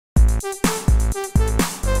Hey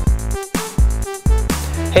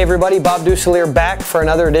everybody, Bob Duselier back for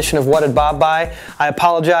another edition of What Did Bob Buy? I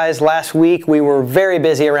apologize, last week we were very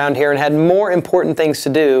busy around here and had more important things to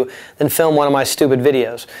do than film one of my stupid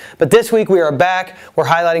videos. But this week we are back, we're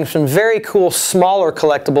highlighting some very cool smaller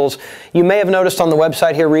collectibles. You may have noticed on the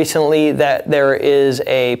website here recently that there is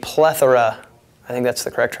a plethora, I think that's the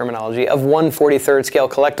correct terminology, of 1/43 scale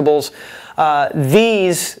collectibles.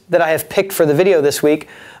 These that I have picked for the video this week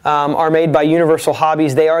are made by Universal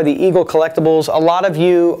Hobbies. They are the Eagle Collectibles. A lot of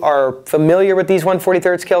you are familiar with these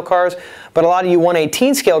 1/43 scale cars, but a lot of you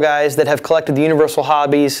 1/18 scale guys that have collected the Universal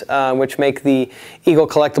Hobbies, which make the Eagle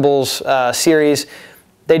Collectibles series,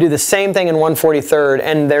 they do the same thing in 1/43,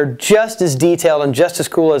 and they're just as detailed and just as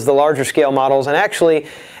cool as the larger scale models. And actually,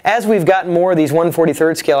 as we've gotten more of these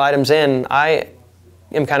 1/43 scale items in, I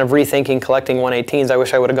am kind of rethinking collecting 1/18s. I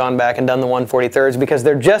wish I would have gone back and done the 1/43s because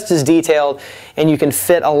they're just as detailed and you can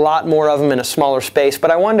fit a lot more of them in a smaller space.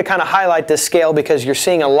 But I wanted to kind of highlight this scale because you're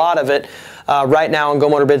seeing a lot of it right now on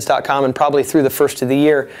GoMotorBids.com and probably through the first of the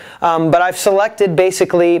year. But I've selected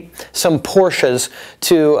basically some Porsches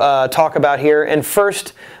to talk about here. And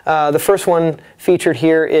first, the first one featured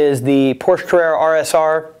here is the Porsche Carrera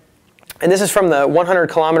RSR. And this is from the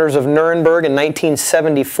 100 kilometers of Nuremberg in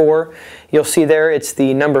 1974. You'll see there it's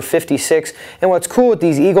the number 56. And what's cool with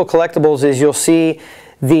these Eagle Collectibles is you'll see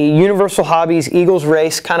the Universal Hobbies Eagles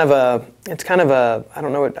Race, it's kind of a, I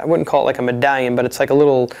don't know, I wouldn't call it like a medallion, but it's like a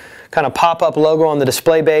little kind of pop-up logo on the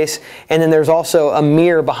display base. And then there's also a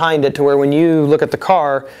mirror behind it to where when you look at the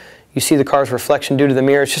car, you see the car's reflection due to the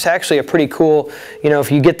mirror. It's just actually a pretty cool, you know,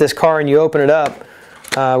 if you get this car and you open it up,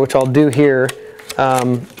 which I'll do here,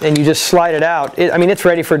 and you just slide it out. I mean, it's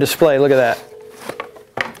ready for display. Look at that.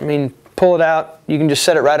 I mean, pull it out. You can just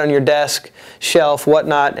set it right on your desk, shelf,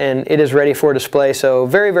 whatnot, and it is ready for display. So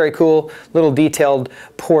very, very cool, little detailed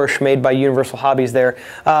Porsche made by Universal Hobbies there.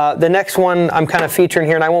 The next one I'm kind of featuring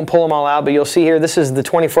here, and I won't pull them all out, but you'll see here, this is the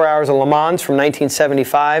 24 Hours of Le Mans from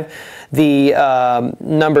 1975. The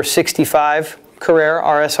number 65 Carrera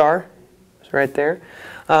RSR is right there.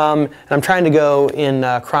 And I'm trying to go in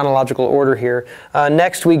chronological order here.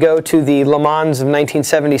 Next we go to the Le Mans of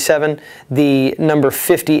 1977, the number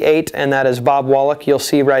 58, and that is Bob Wallach. You'll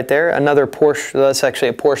see right there another Porsche. That's actually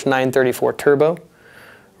a Porsche 934 Turbo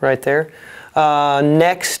right there.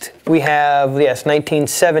 Next we have, yes,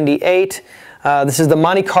 1978. This is the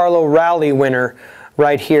Monte Carlo Rally winner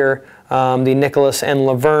right here. The Nicholas and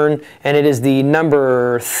Laverne, and it is the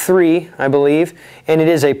number 3, I believe, and it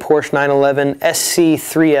is a Porsche 911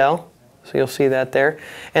 SC3L, so you'll see that there.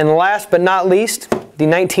 And last but not least, the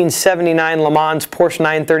 1979 Le Mans Porsche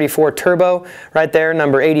 934 Turbo, right there,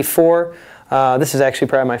 number 84. This is actually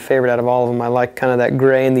probably my favorite out of all of them. I like kind of that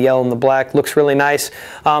gray and the yellow and the black. Looks really nice.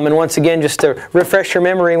 And once again, just to refresh your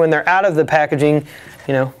memory, when they're out of the packaging,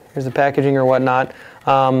 you know, here's the packaging or whatnot.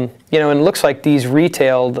 You know, and it looks like these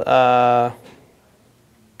retailed, I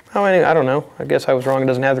don't know, I guess I was wrong, it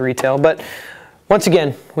doesn't have the retail, but once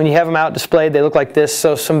again, when you have them out displayed, they look like this.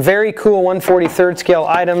 So some very cool 1/43 scale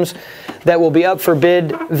items that will be up for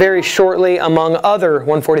bid very shortly, among other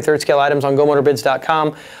 1/43 scale items on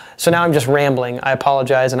GoMotorBids.com. So now I'm just rambling, I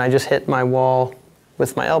apologize, and I just hit my wall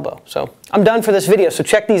with my elbow. So I'm done for this video, so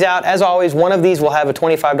check these out. As always, one of these will have a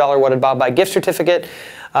 $25 What Did Bob Buy gift certificate.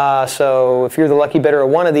 So if you're the lucky bidder of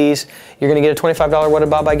one of these, you're going to get a $25 What Did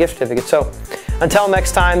Bob Buy gift certificate. So until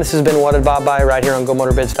next time, this has been What Did Bob Buy right here on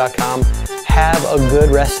GoMotorBids.com. Have a good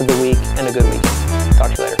rest of the week and a good weekend.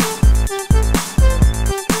 Talk to you later.